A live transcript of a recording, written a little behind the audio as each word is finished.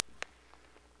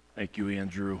Thank you,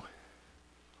 Andrew.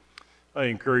 I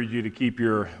encourage you to keep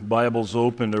your Bibles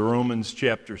open to Romans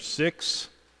chapter 6.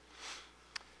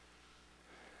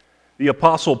 The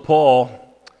Apostle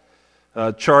Paul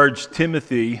charged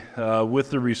Timothy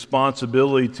with the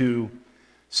responsibility to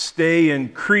stay in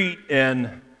Crete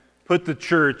and put the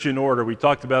church in order. We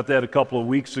talked about that a couple of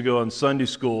weeks ago in Sunday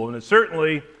school, and it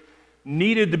certainly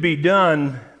needed to be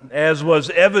done, as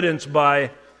was evidenced by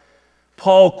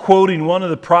Paul quoting one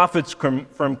of the prophets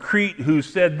from Crete who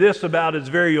said this about his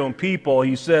very own people.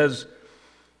 He says,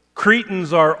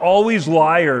 "Cretans are always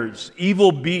liars,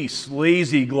 evil beasts,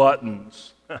 lazy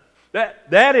gluttons."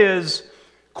 That is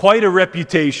quite a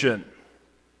reputation.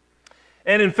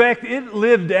 And in fact, it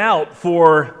lived out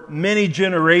for many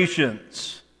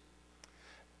generations.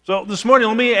 So this morning,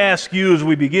 let me ask you as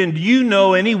we begin, do you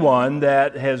know anyone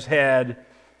that has had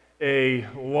a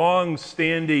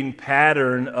long-standing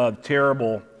pattern of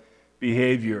terrible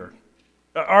behavior?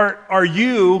 Are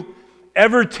you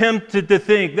ever tempted to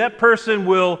think that person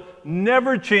will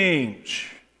never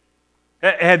change?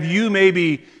 Have you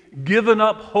maybe given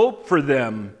up hope for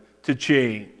them to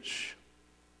change?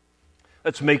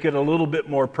 Let's make it a little bit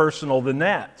more personal than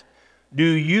that. Do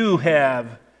you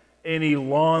have any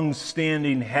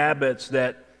long-standing habits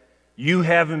that you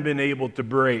haven't been able to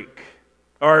break?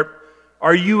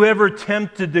 Are you ever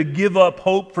tempted to give up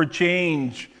hope for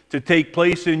change to take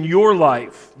place in your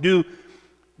life? Do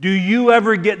you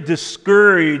ever get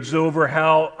discouraged over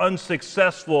how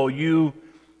unsuccessful you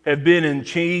have been in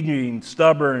changing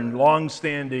stubborn,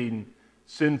 long-standing,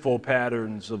 sinful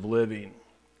patterns of living?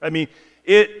 I mean,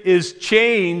 is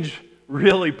change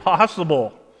really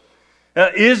possible?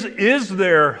 Is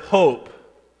there hope?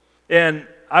 And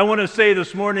I want to say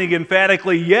this morning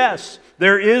emphatically, yes,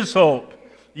 there is hope.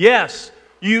 Yes,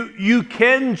 you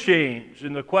can change,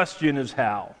 and the question is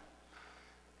how.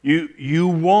 You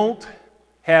won't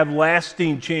have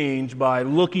lasting change by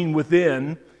looking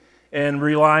within and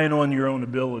relying on your own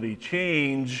ability.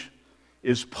 Change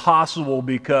is possible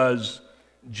because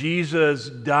Jesus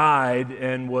died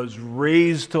and was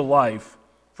raised to life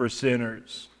for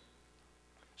sinners.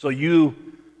 So you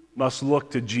must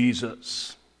look to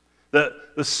Jesus.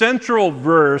 The central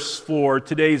verse for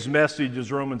today's message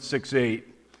is Romans 6:8,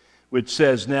 which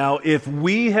says, "Now if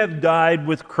we have died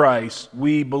with Christ,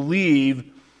 we believe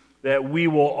that we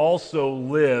will also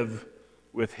live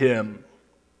with Him."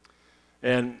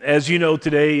 And as you know,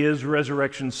 today is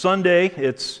Resurrection Sunday.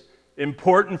 It's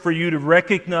important for you to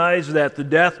recognize that the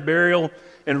death, burial,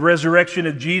 and resurrection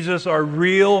of Jesus are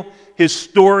real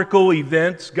historical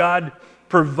events. God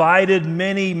provided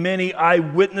many, many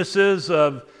eyewitnesses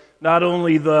of not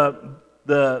only the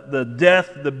death,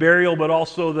 the burial, but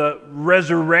also the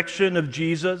resurrection of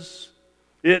Jesus.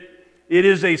 It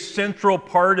is a central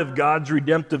part of God's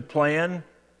redemptive plan.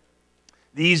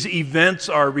 These events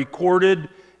are recorded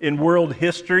in world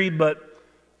history, but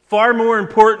far more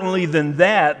importantly than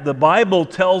that, the Bible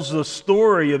tells the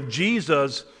story of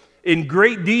Jesus in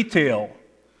great detail.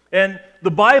 And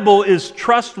the Bible is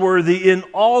trustworthy in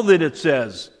all that it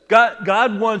says.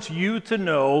 God wants you to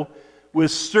know with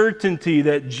certainty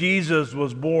that Jesus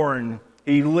was born,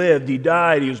 He lived, He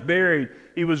died, He was buried,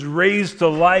 He was raised to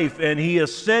life, and He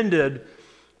ascended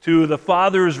to the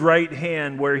Father's right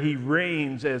hand where He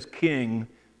reigns as King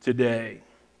today.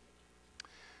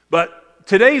 But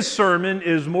today's sermon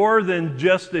is more than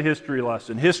just a history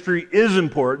lesson. History is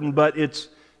important, but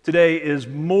today is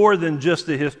more than just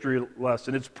a history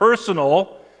lesson. It's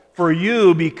personal for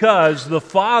you because the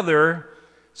Father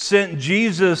sent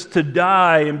Jesus to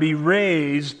die and be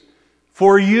raised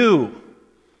for you.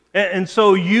 And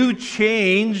so you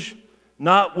change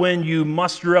not when you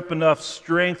muster up enough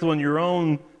strength on your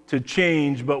own to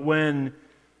change, but when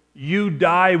you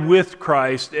die with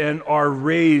Christ and are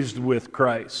raised with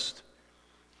Christ.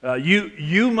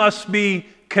 You must be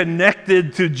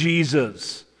connected to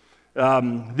Jesus.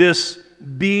 This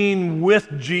being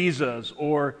with Jesus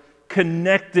or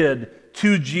connected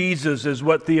to Jesus is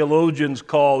what theologians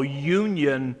call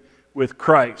union with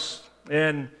Christ.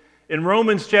 And in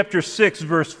Romans chapter 6,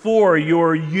 verse 4,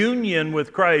 your union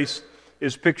with Christ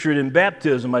is pictured in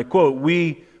baptism. I quote,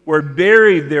 "We were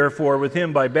buried, therefore, with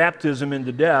Him by baptism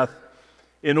into death,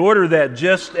 in order that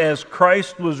just as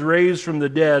Christ was raised from the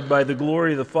dead by the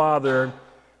glory of the Father,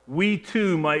 we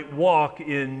too might walk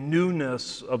in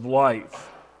newness of life."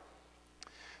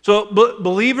 So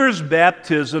believers'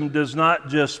 baptism does not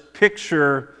just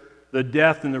picture the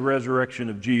death and the resurrection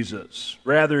of Jesus.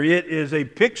 Rather, it is a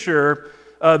picture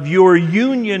of your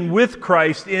union with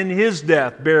Christ in His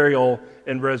death, burial,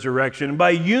 and resurrection. And by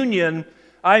union,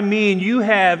 I mean you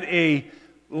have a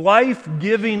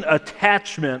life-giving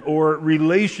attachment or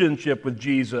relationship with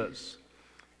Jesus.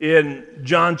 In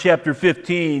John chapter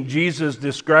 15, Jesus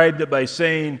described it by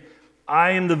saying,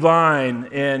 I am the vine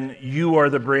and you are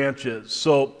the branches.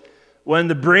 So when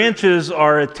the branches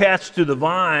are attached to the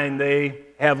vine, they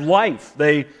have life.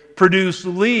 They produce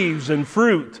leaves and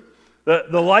fruit.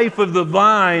 The life of the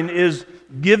vine is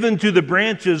given to the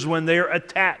branches when they are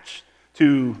attached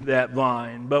to that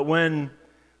vine. But when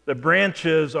the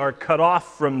branches are cut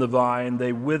off from the vine,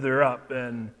 they wither up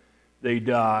and they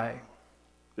die.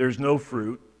 There's no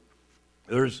fruit.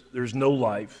 There's no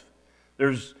life.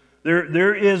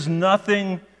 There is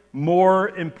nothing more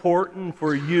important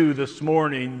for you this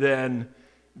morning than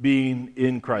being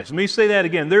in Christ. Let me say that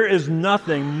again. There is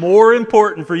nothing more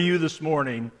important for you this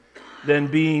morning than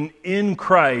being in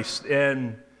Christ.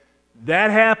 And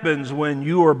that happens when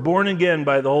you are born again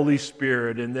by the Holy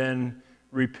Spirit and then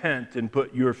repent and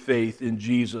put your faith in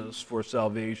Jesus for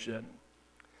salvation.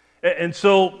 And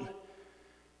so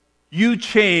you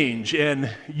change and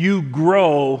you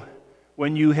grow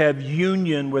when you have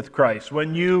union with Christ,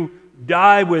 when you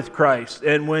die with Christ,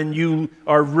 and when you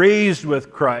are raised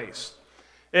with Christ.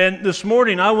 And this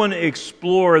morning I want to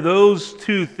explore those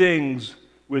two things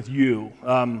with you.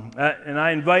 And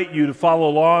I invite you to follow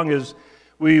along as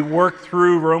we work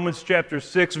through Romans chapter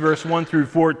 6, verse 1 through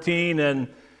 14. And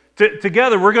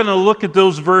together we're going to look at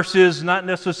those verses, not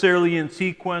necessarily in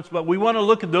sequence, but we want to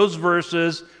look at those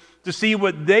verses to see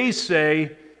what they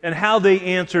say and how they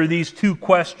answer these two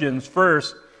questions.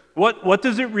 First, what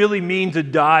does it really mean to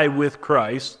die with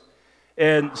Christ?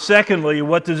 And secondly,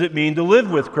 what does it mean to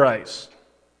live with Christ?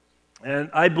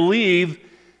 And I believe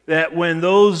that when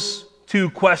those two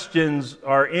questions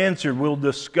are answered, we'll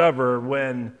discover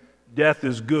when death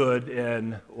is good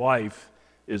and life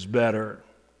is better.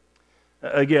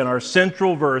 Again, our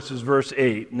central verse is verse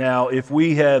 8. Now, if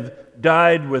we have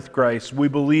died with Christ, we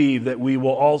believe that we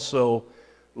will also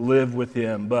live with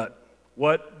him. But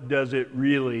what does it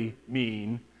really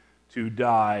mean to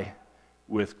die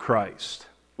with Christ?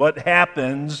 What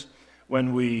happens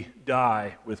when we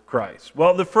die with Christ?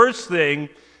 Well, the first thing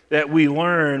that we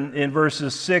learn in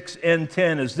verses 6 and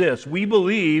 10 is this. We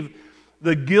believe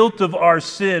the guilt of our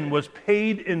sin was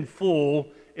paid in full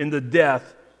in the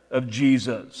death of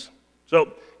Jesus.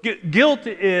 So guilt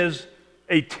is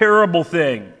a terrible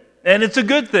thing, and it's a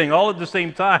good thing all at the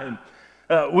same time.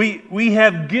 We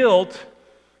have guilt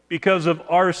because of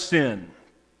our sin.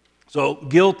 So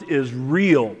guilt is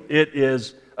real. It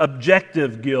is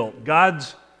objective guilt.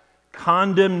 God's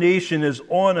condemnation is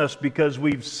on us because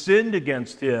we've sinned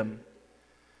against him.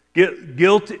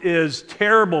 Guilt is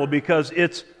terrible because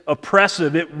it's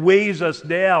oppressive. It weighs us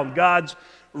down. God's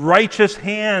righteous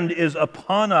hand is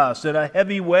upon us in a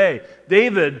heavy way.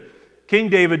 King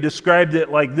David described it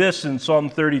like this in Psalm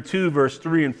 32, verse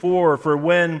 3 and 4. For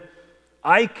when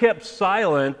I kept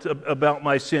silent about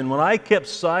my sin, when I kept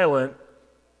silent,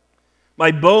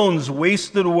 my bones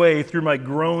wasted away through my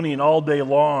groaning all day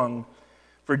long.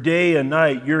 For day and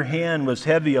night your hand was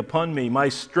heavy upon me. My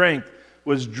strength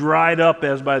was dried up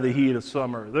as by the heat of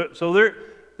summer. So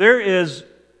there is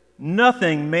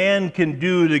nothing man can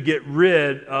do to get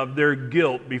rid of their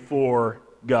guilt before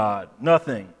God.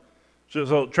 Nothing.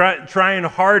 So trying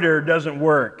harder doesn't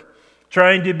work.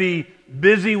 Trying to be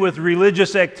busy with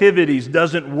religious activities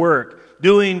doesn't work.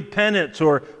 Doing penance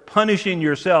or punishing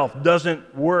yourself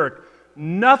doesn't work.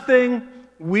 Nothing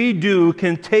we do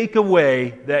can take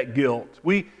away that guilt.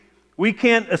 We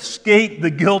can't escape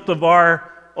the guilt of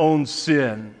our own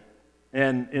sin.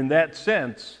 And in that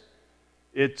sense,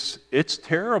 it's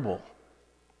terrible.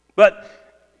 But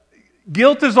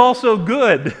guilt is also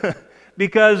good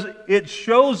because it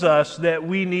shows us that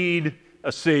we need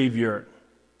a Savior.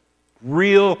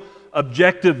 Real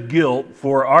objective guilt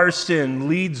for our sin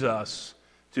leads us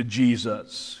to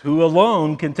Jesus, who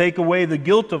alone can take away the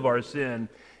guilt of our sin.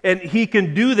 And he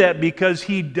can do that because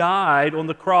he died on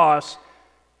the cross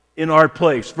in our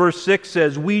place. Verse 6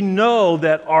 says, we know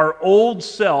that our old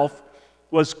self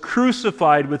was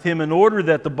crucified with him in order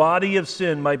that the body of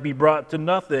sin might be brought to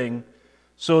nothing,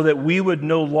 so that we would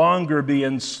no longer be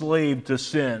enslaved to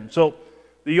sin. So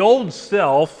the old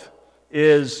self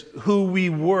is who we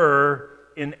were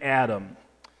in Adam.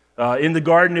 In the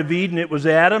Garden of Eden, it was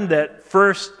Adam that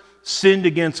first sinned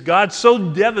against God.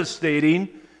 So devastating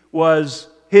was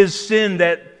his sin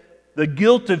that the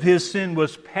guilt of his sin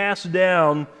was passed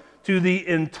down to the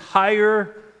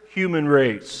entire human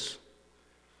race.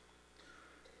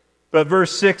 But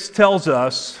verse 6 tells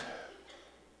us,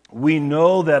 we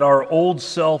know that our old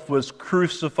self was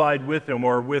crucified with him,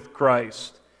 or with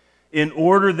Christ, in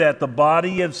order that the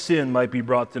body of sin might be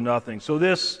brought to nothing. So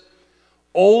this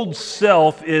old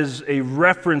self is a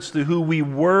reference to who we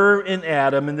were in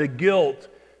Adam and the guilt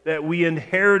that we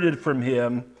inherited from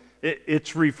him.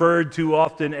 It's referred to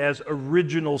often as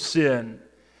original sin.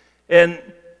 And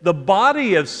the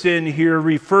body of sin here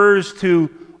refers to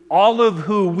all of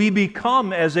who we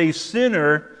become as a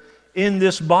sinner in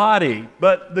this body.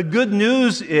 But the good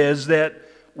news is that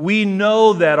we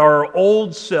know that our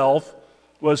old self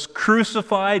was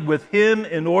crucified with him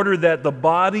in order that the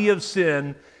body of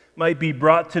sin might be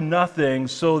brought to nothing,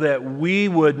 so that we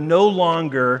would no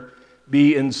longer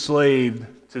be enslaved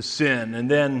to sin. And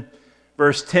then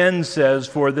verse 10 says,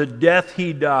 "For the death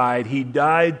he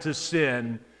died to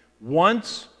sin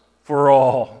once for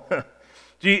all."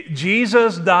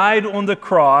 Jesus died on the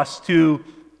cross to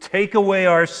take away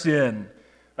our sin.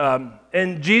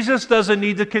 And Jesus doesn't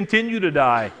need to continue to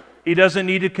die. He doesn't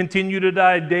need to continue to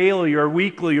die daily or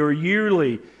weekly or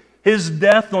yearly. His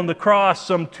death on the cross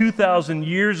some 2,000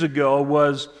 years ago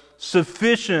was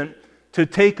sufficient to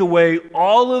take away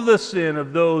all of the sin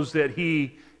of those that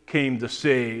he came to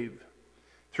save.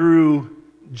 Through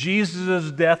Jesus'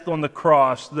 death on the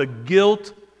cross, the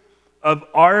guilt of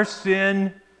our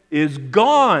sin is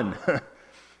gone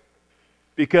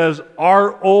because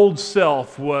our old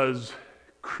self was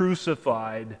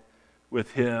crucified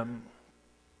with him.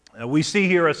 We see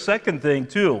here a second thing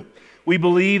too. We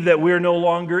believe that we are no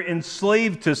longer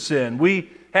enslaved to sin. We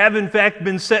have in fact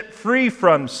been set free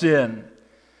from sin.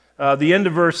 The end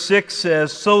of verse 6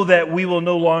 says, "So that we will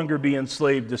no longer be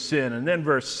enslaved to sin." And then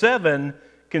verse 7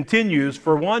 continues,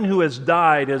 "For one who has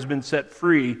died has been set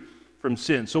free from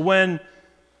sin." So when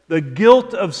the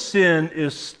guilt of sin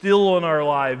is still in our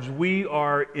lives, we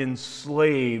are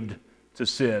enslaved to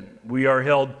sin. We are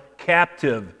held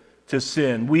captive to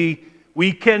sin.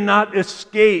 We cannot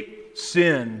escape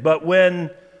sin. But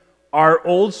when our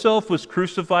old self was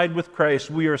crucified with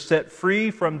Christ, we are set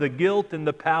free from the guilt and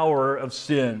the power of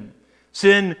sin.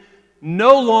 Sin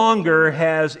no longer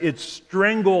has its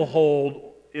stranglehold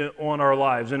on our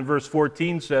lives. And verse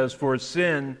 14 says, For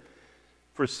sin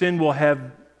will have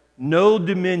no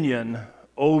dominion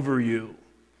over you."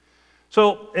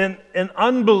 So an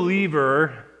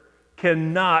unbeliever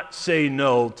cannot say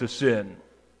no to sin.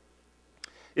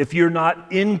 If you're not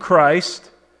in Christ,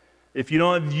 if you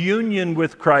don't have union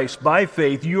with Christ by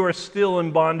faith, you are still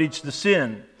in bondage to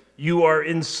sin. You are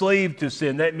enslaved to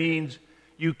sin. That means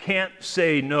you can't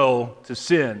say no to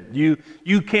sin.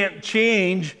 You can't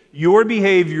change your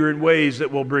behavior in ways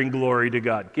that will bring glory to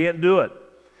God. Can't do it.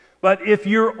 But if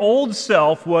your old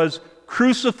self was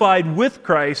crucified with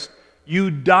Christ,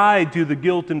 you died to the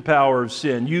guilt and power of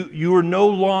sin. You are no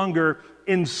longer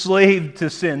enslaved to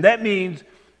sin. That means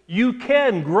you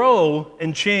can grow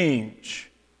and change.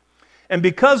 And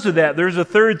because of that, there's a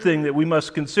third thing that we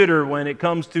must consider when it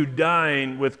comes to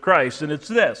dying with Christ, and it's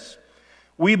this.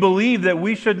 We believe that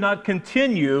we should not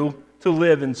continue to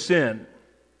live in sin.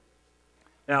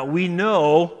 Now, we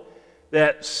know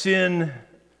sin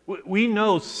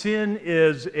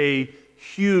is a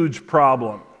huge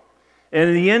problem. And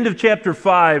in the end of chapter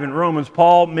 5 in Romans,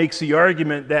 Paul makes the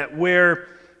argument that where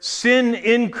sin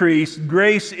increased,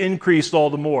 grace increased all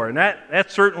the more. And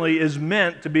that certainly is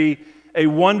meant to be a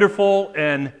wonderful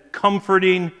and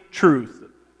comforting truth,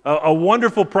 a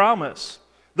wonderful promise.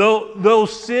 Though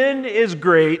sin is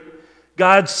great,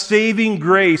 God's saving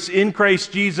grace in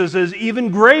Christ Jesus is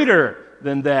even greater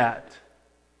than that.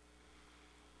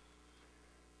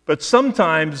 But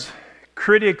sometimes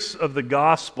critics of the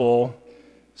gospel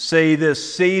say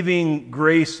this saving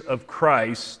grace of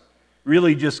Christ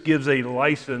really just gives a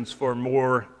license for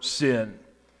more sin.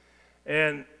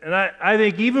 And I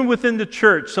think even within the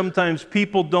church, sometimes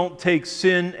people don't take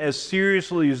sin as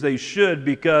seriously as they should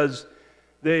because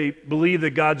they believe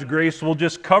that God's grace will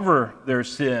just cover their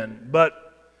sin.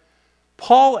 But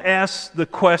Paul asks the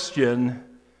question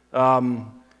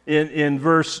in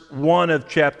verse 1 of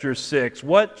chapter 6,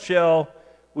 "What shall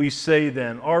we say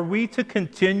then? Are we to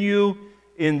continue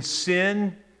in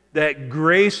sin that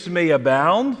grace may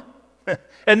abound?"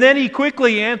 And then he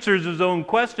quickly answers his own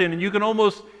question, and you can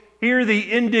almost hear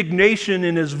the indignation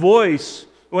in his voice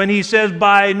when he says,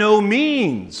 "By no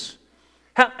means.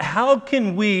 How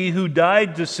can we who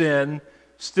died to sin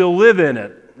still live in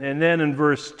it?" And then in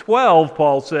verse 12,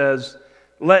 Paul says,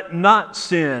 "Let not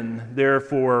sin,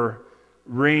 therefore,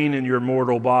 reign in your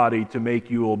mortal body to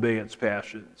make you obey its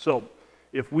passions." So,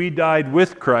 if we died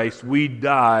with Christ, we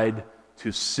died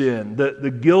to sin.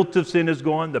 The guilt of sin is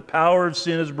gone. The power of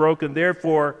sin is broken.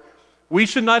 Therefore, we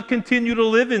should not continue to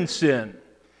live in sin.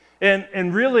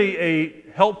 And really a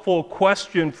helpful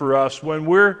question for us when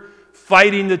we're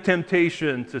fighting the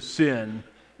temptation to sin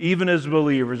even as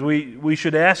believers, we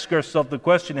should ask ourselves the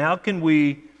question, how can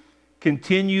we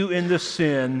continue in the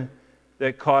sin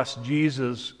that cost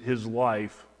Jesus his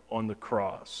life on the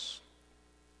cross?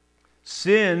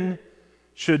 Sin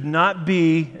should not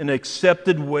be an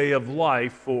accepted way of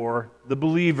life for the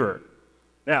believer.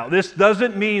 Now, this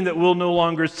doesn't mean that we'll no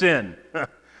longer sin.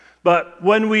 But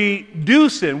when we do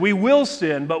sin, we will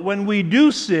sin, but when we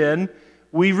do sin,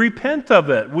 we repent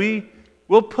of it. We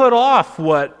will put off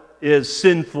what is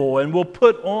sinful and we'll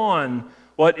put on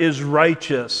what is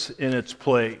righteous in its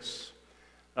place.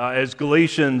 As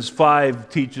Galatians 5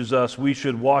 teaches us, we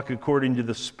should walk according to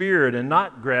the Spirit and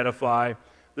not gratify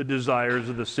the desires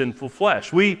of the sinful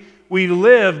flesh. We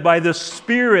live by the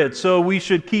Spirit, so we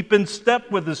should keep in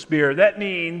step with the Spirit. That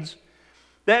means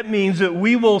that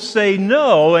we will say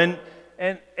no, and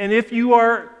if you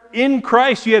are in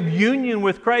Christ, you have union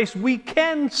with Christ, we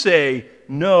can say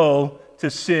no to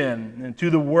sin and to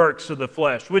the works of the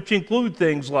flesh, which include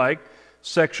things like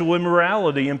sexual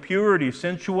immorality, impurity,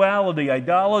 sensuality,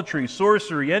 idolatry,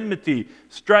 sorcery, enmity,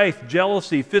 strife,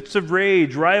 jealousy, fits of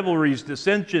rage, rivalries,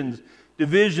 dissensions,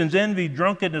 divisions, envy,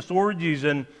 drunkenness, orgies,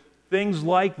 and things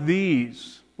like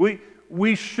these.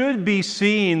 We should be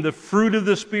seeing the fruit of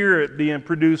the Spirit being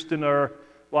produced in our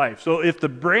life. So if the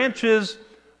branches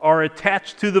are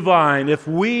attached to the vine, if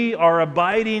we are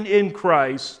abiding in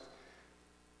Christ,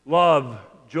 love,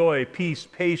 joy, peace,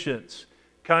 patience,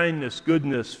 kindness,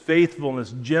 goodness,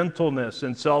 faithfulness, gentleness,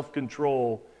 and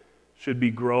self-control should be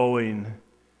growing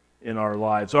in our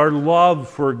lives. Our love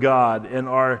for God and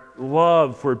our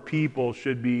love for people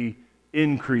should be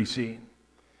increasing.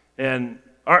 And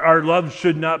our love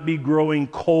should not be growing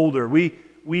colder.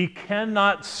 We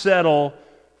cannot settle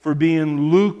for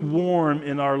being lukewarm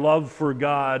in our love for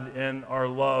God and our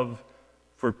love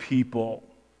for people.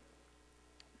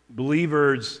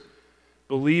 Believers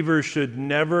should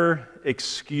never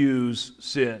excuse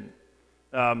sin.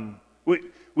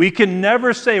 We can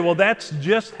never say, well, that's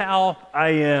just how I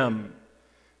am.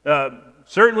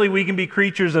 Certainly we can be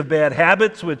creatures of bad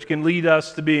habits, which can lead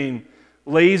us to being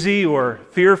lazy or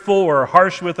fearful or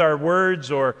harsh with our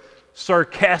words or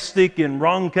sarcastic in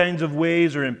wrong kinds of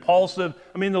ways or impulsive.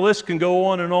 I mean, the list can go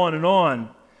on and on and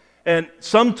on. And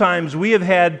sometimes we have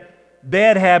had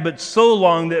bad habits so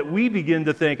long that we begin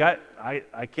to think,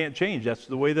 I can't change. That's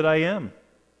the way that I am.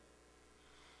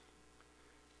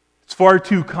 It's far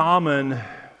too common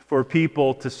for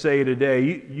people to say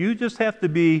today, you just have to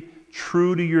be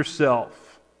true to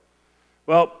yourself.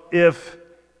 Well, if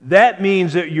that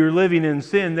means that you're living in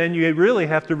sin, then you really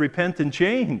have to repent and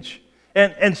change.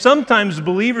 And sometimes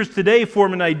believers today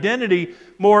form an identity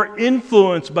more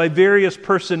influenced by various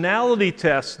personality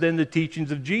tests than the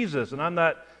teachings of Jesus. And I'm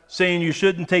not saying you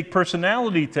shouldn't take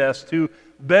personality tests to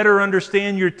better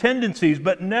understand your tendencies,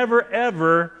 but never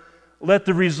ever let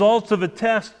the results of a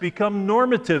test become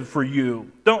normative for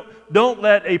you. Don't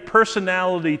let a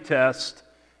personality test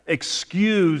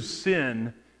excuse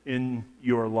sin in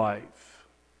your life.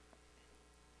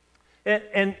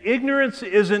 And ignorance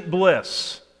isn't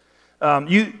bliss.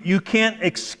 You can't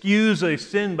excuse a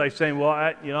sin by saying, well,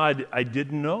 I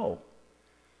didn't know.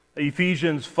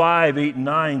 Ephesians 5, 8, and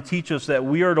 9 teach us that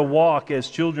we are to walk as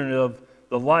children of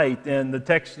the light. And the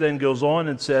text then goes on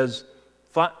and says,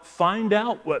 find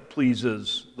out what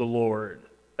pleases the Lord.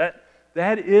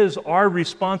 That is our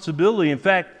responsibility. In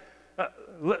fact,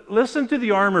 listen to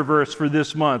the armor verse for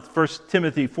this month, 1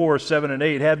 Timothy 4, 7, and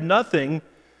 8. Have nothing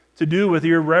to do with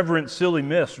irreverent, silly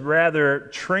myths. Rather,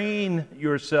 train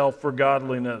yourself for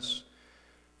godliness.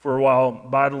 For while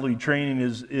bodily training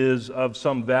is of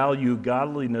some value,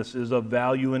 godliness is of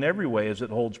value in every way, as it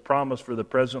holds promise for the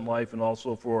present life and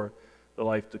also for the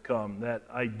life to come. That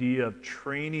idea of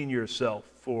training yourself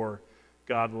for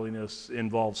godliness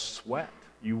involves sweat.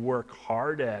 You work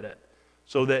hard at it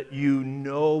so that you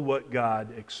know what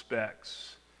God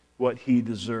expects, what He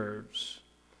deserves.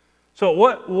 So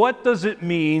what does it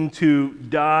mean to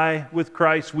die with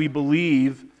Christ? We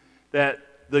believe that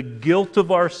the guilt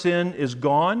of our sin is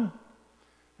gone.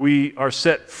 We are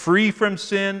set free from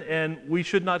sin, and we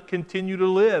should not continue to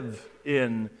live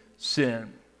in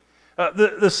sin.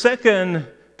 The second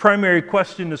primary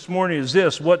question this morning is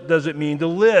this: what does it mean to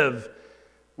live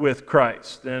with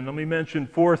Christ? And let me mention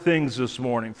 4 things this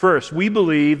morning. First, we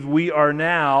believe we are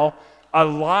now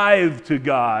alive to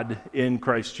God in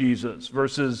Christ Jesus.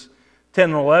 Verses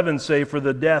 10 and 11 say, for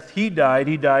the death He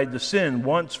died to sin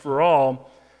once for all,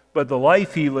 but the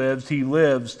life He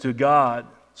lives to God.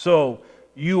 So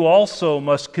you also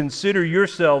must consider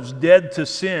yourselves dead to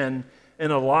sin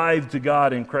and alive to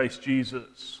God in Christ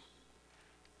Jesus.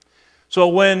 So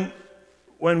when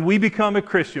we become a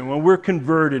Christian, when we're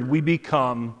converted, we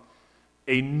become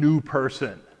a new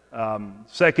person.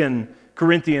 2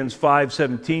 Corinthians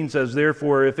 5:17 says,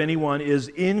 "Therefore, if anyone is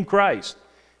in Christ,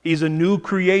 he's a new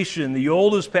creation. The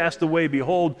old has passed away.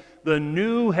 Behold, the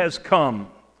new has come."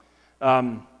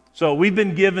 So we've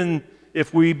been given,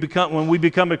 when we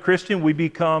become a Christian,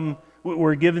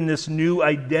 we're given this new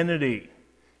identity.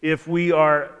 If we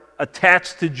are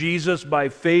attached to Jesus by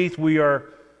faith, we're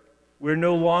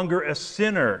no longer a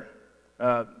sinner.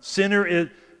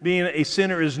 Being a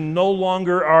sinner is no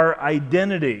longer our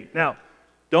identity. Now,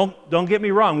 don't get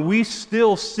me wrong, we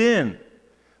still sin,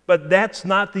 but that's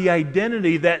not the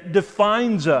identity that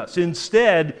defines us.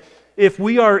 Instead, if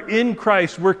we are in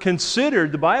Christ, we're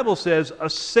considered, the Bible says, a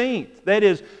saint. That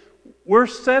is, we're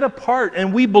set apart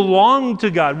and we belong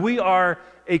to God. We are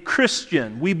a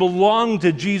Christian. We belong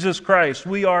to Jesus Christ.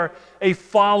 We are a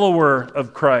follower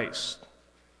of Christ.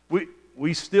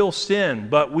 We still sin,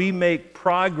 but we make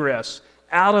progress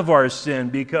out of our sin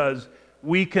because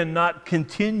we cannot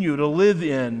continue to live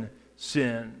in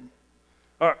sin.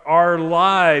 Our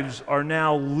lives are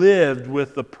now lived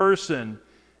with the person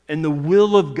and the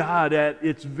will of God at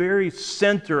its very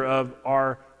center of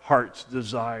our heart's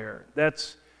desire.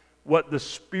 That's what the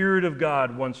Spirit of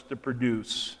God wants to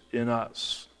produce in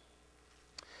us.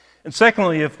 And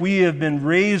secondly, if we have been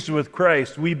raised with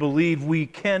Christ, we believe we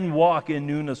can walk in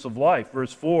newness of life.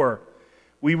 Verse 4,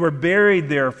 "We were buried,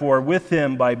 therefore, with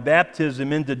him by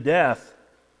baptism into death,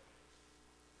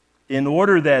 in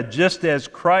order that just as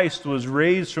Christ was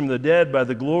raised from the dead by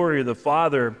the glory of the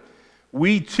Father,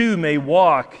 we too may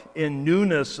walk in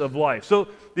newness of life." So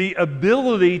the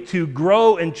ability to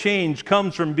grow and change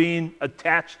comes from being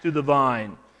attached to the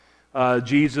vine.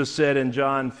 Jesus said in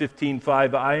John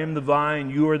 15:5, "I am the vine,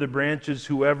 you are the branches.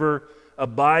 Whoever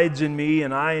abides in me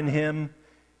and I in him,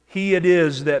 he it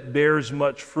is that bears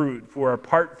much fruit. For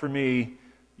apart from me,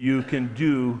 you can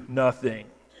do nothing."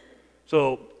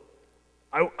 So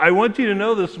I want you to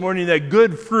know this morning that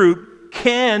good fruit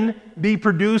can be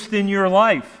produced in your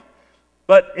life,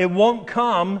 but it won't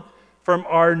come from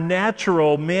our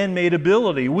natural man-made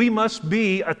ability. We must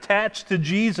be attached to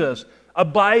Jesus,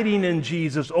 abiding in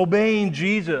Jesus, obeying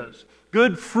Jesus.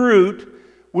 Good fruit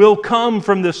will come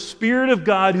from the Spirit of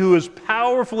God who is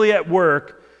powerfully at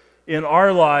work in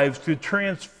our lives to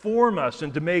transform us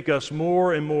and to make us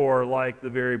more and more like the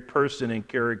very person and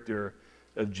character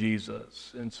of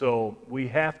Jesus. And so we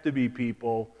have to be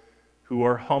people who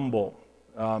are humble.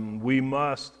 We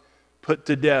must put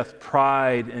to death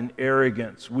pride and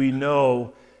arrogance. We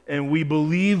know and we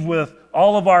believe with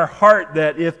all of our heart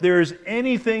that if there is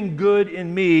anything good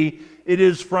in me, it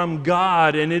is from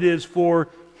God and it is for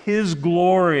His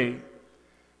glory.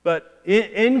 But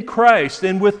in Christ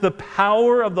and with the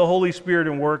power of the Holy Spirit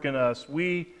at work in us,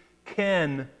 we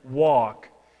can walk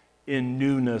in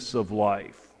newness of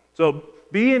life. So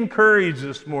be encouraged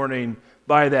this morning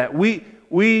by that.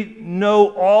 We know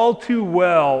all too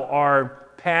well our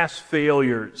past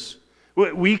failures.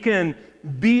 We can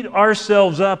beat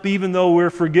ourselves up even though we're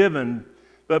forgiven.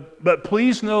 But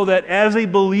please know that as a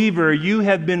believer, you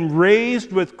have been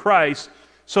raised with Christ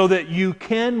so that you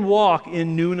can walk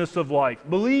in newness of life.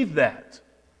 Believe that.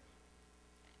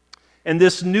 And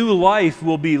this new life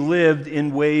will be lived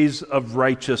in ways of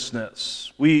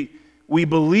righteousness. We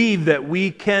believe that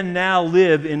we can now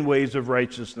live in ways of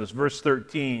righteousness. Verse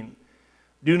 13,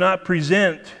 "Do not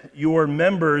present your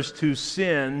members to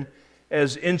sin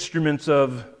as instruments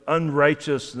of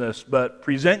unrighteousness, but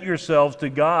present yourselves to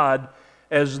God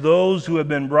as those who have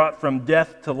been brought from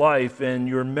death to life, and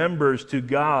your members to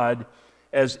God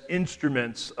as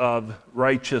instruments of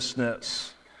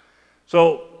righteousness."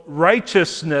 So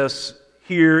righteousness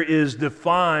here is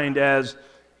defined as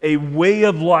a way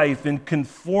of life in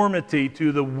conformity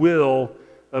to the will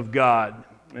of God.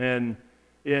 And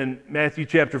in Matthew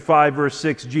chapter 5, verse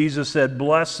 6, Jesus said,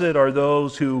 "Blessed are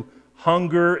those who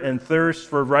hunger and thirst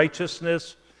for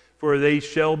righteousness, for they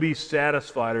shall be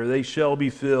satisfied," or they shall be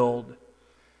filled.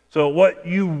 So what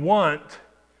you want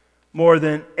more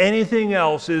than anything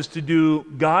else is to do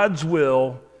God's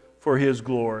will for His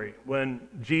glory. When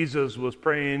Jesus was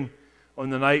praying on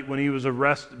the night when He was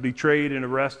betrayed and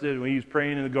arrested, when He was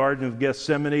praying in the Garden of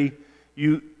Gethsemane,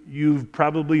 you've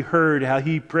probably heard how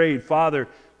He prayed, "Father,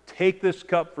 take this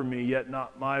cup from me, yet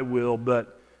not my will,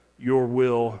 but your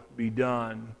will be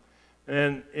done."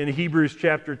 And in Hebrews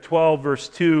chapter 12, verse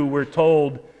 2, we're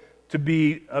told to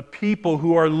be a people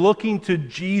who are looking to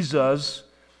Jesus,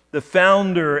 the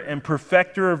founder and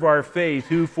perfecter of our faith,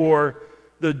 who for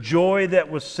the joy that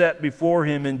was set before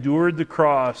Him endured the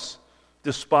cross,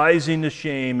 despising the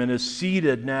shame, and is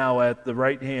seated now at the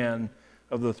right hand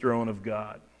of the throne of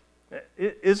God.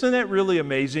 Isn't that really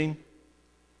amazing?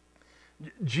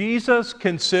 Jesus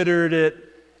considered it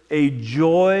a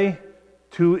joy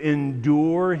to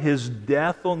endure his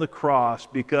death on the cross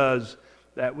because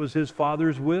that was his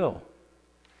Father's will.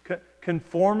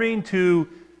 Conforming to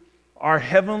our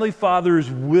Heavenly Father's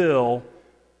will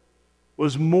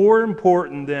was more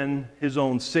important than his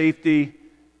own safety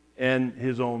and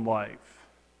his own life.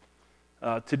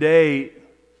 Today,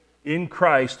 in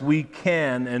Christ, we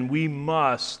can and we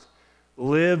must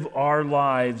live our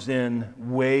lives in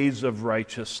ways of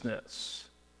righteousness.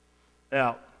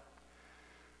 Now,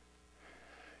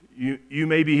 you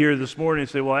may be here this morning and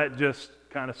say, well, that just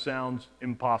kind of sounds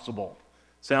impossible.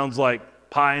 Sounds like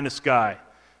pie in the sky.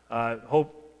 I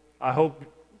hope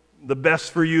the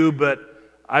best for you, but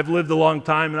I've lived a long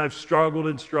time and I've struggled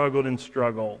and struggled and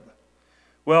struggled.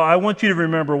 Well, I want you to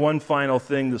remember one final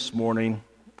thing this morning,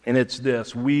 and it's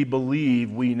this: we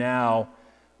believe we now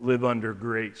live under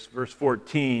grace. Verse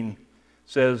 14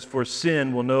 says, "For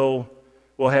sin will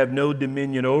have no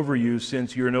dominion over you,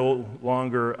 since you're no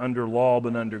longer under law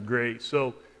but under grace."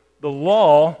 So the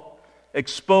law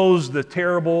exposed the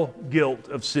terrible guilt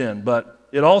of sin, but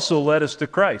it also led us to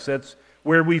Christ. That's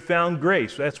where we found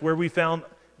grace. That's where we found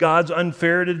God's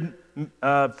unmerited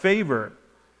favor.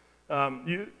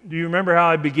 Do you remember how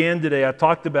I began today? I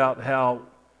talked about how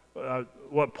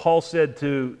what Paul said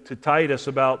to Titus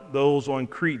about those on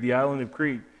Crete, the island of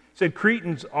Crete. He said,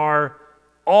 Cretans are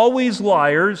always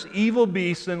liars, evil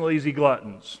beasts, and lazy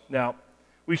gluttons. Now,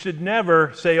 we should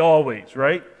never say always,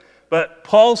 right? But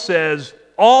Paul says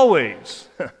always.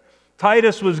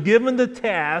 Titus was given the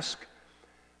task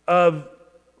of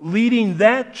leading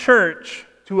that church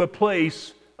to a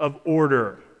place of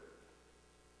order.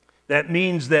 That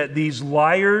means that these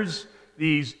liars,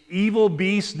 these evil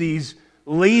beasts, these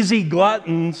lazy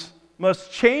gluttons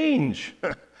must change.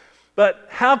 But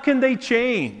how can they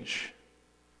change?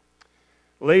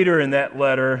 Later in that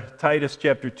letter, Titus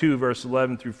chapter 2, verse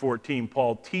 11 through 14,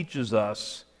 Paul teaches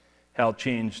us how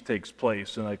change takes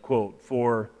place. And I quote,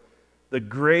 "For the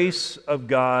grace of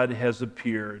God has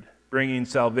appeared, bringing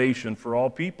salvation for all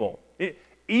people."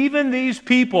 Even these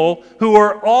people who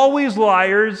are always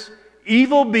liars,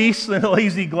 evil beasts, and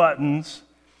lazy gluttons,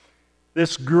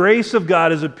 this grace of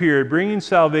God has appeared, bringing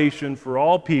salvation for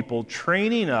all people,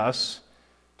 training us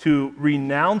to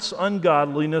renounce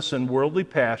ungodliness and worldly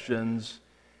passions,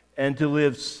 and to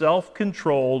live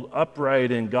self-controlled,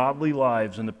 upright, and godly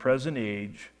lives in the present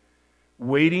age,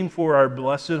 waiting for our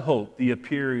blessed hope, the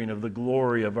appearing of the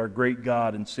glory of our great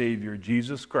God and Savior,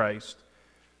 Jesus Christ,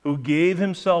 who gave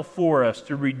himself for us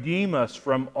to redeem us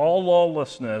from all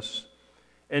lawlessness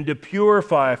and to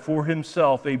purify for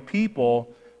himself a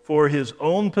people for his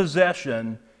own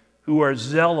possession who are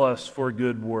zealous for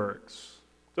good works.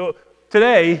 So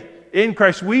today, in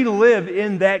Christ, we live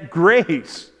in that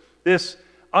grace, this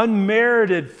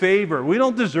unmerited favor. We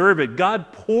don't deserve it.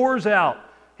 God pours out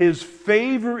his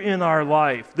favor in our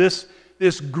life, this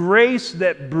grace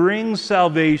that brings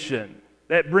salvation,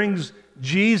 that brings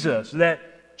Jesus, that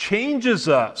changes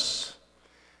us.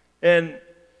 And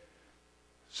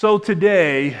so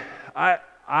today,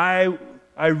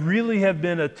 I really have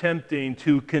been attempting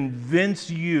to convince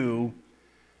you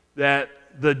that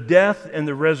the death and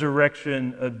the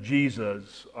resurrection of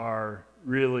Jesus are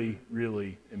really,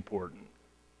 really important.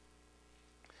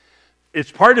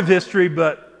 It's part of history,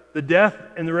 but the death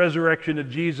and the resurrection of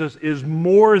Jesus is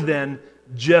more than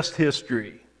just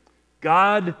history.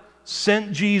 God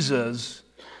sent Jesus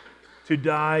to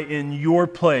die in your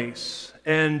place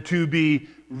and to be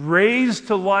raised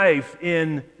to life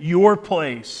in your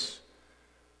place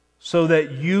so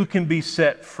that you can be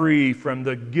set free from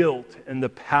the guilt and the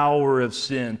power of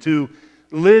sin, to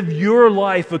live your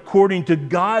life according to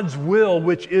God's will,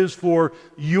 which is for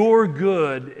your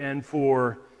good and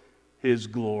for his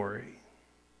glory.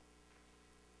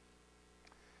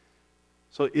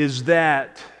 So is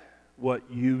that what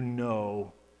you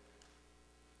know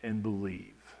and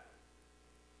believe?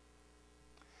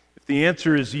 If the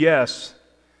answer is yes,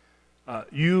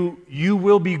 you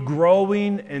will be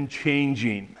growing and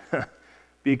changing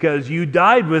because you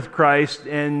died with Christ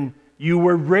and you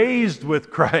were raised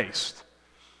with Christ.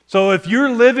 So if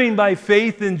you're living by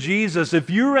faith in Jesus, if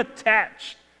you're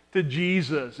attached to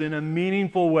Jesus in a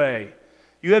meaningful way,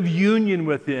 you have union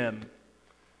with him,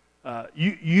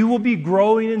 you will be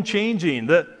growing and changing.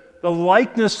 The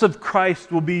likeness of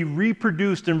Christ will be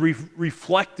reproduced and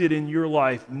reflected in your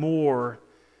life more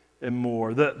and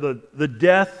more. The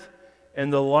death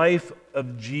and the life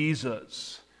of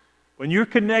Jesus. When you're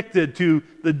connected to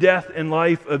the death and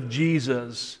life of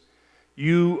Jesus,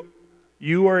 you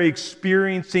are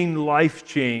experiencing life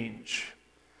change.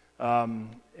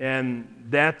 And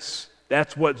that's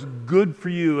That's what's good for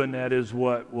you, and that is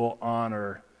what will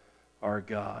honor our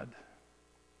God.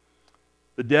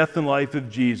 The death and life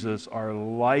of Jesus are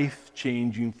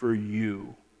life-changing for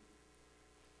you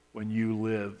when you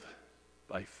live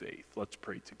by faith. Let's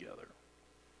pray together.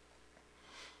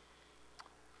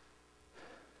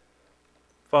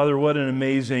 Father, what an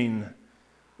amazing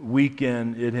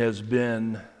weekend it has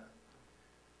been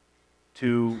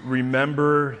to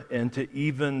remember and to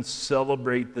even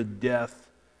celebrate the death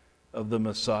of the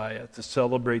Messiah, to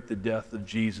celebrate the death of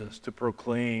Jesus, to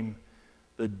proclaim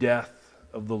the death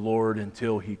of the Lord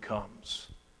until he comes.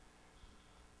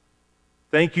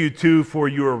 Thank you, too, for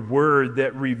your word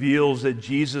that reveals that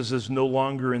Jesus is no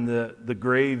longer in the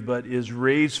grave, but is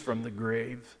raised from the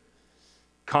grave,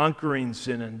 conquering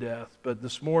sin and death. But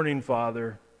this morning,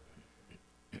 Father,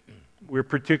 we're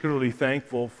particularly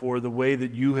thankful for the way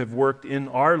that you have worked in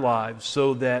our lives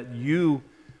so that you,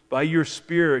 by your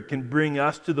Spirit, can bring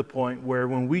us to the point where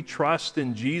when we trust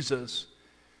in Jesus,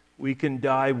 we can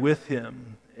die with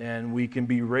him and we can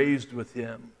be raised with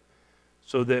him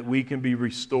so that we can be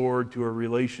restored to a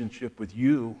relationship with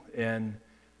you and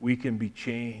we can be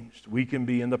changed. We can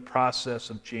be in the process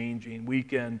of changing. We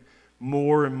can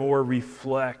more and more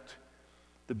reflect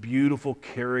the beautiful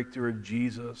character of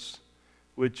Jesus,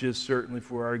 which is certainly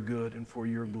for our good and for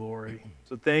your glory.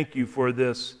 So thank you for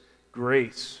this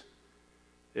grace.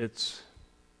 It's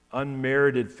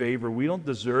unmerited favor. We don't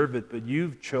deserve it, but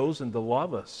you've chosen to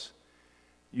love us.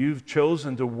 You've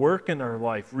chosen to work in our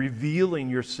life, revealing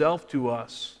yourself to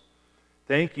us.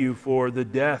 Thank you for the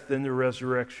death and the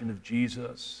resurrection of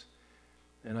Jesus.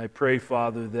 And I pray,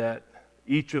 Father, that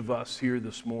each of us here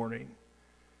this morning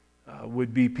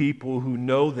would be people who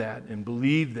know that and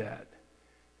believe that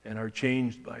and are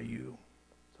changed by you.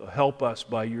 So help us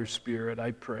by your Spirit,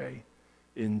 I pray,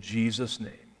 in Jesus'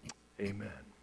 name. Amen.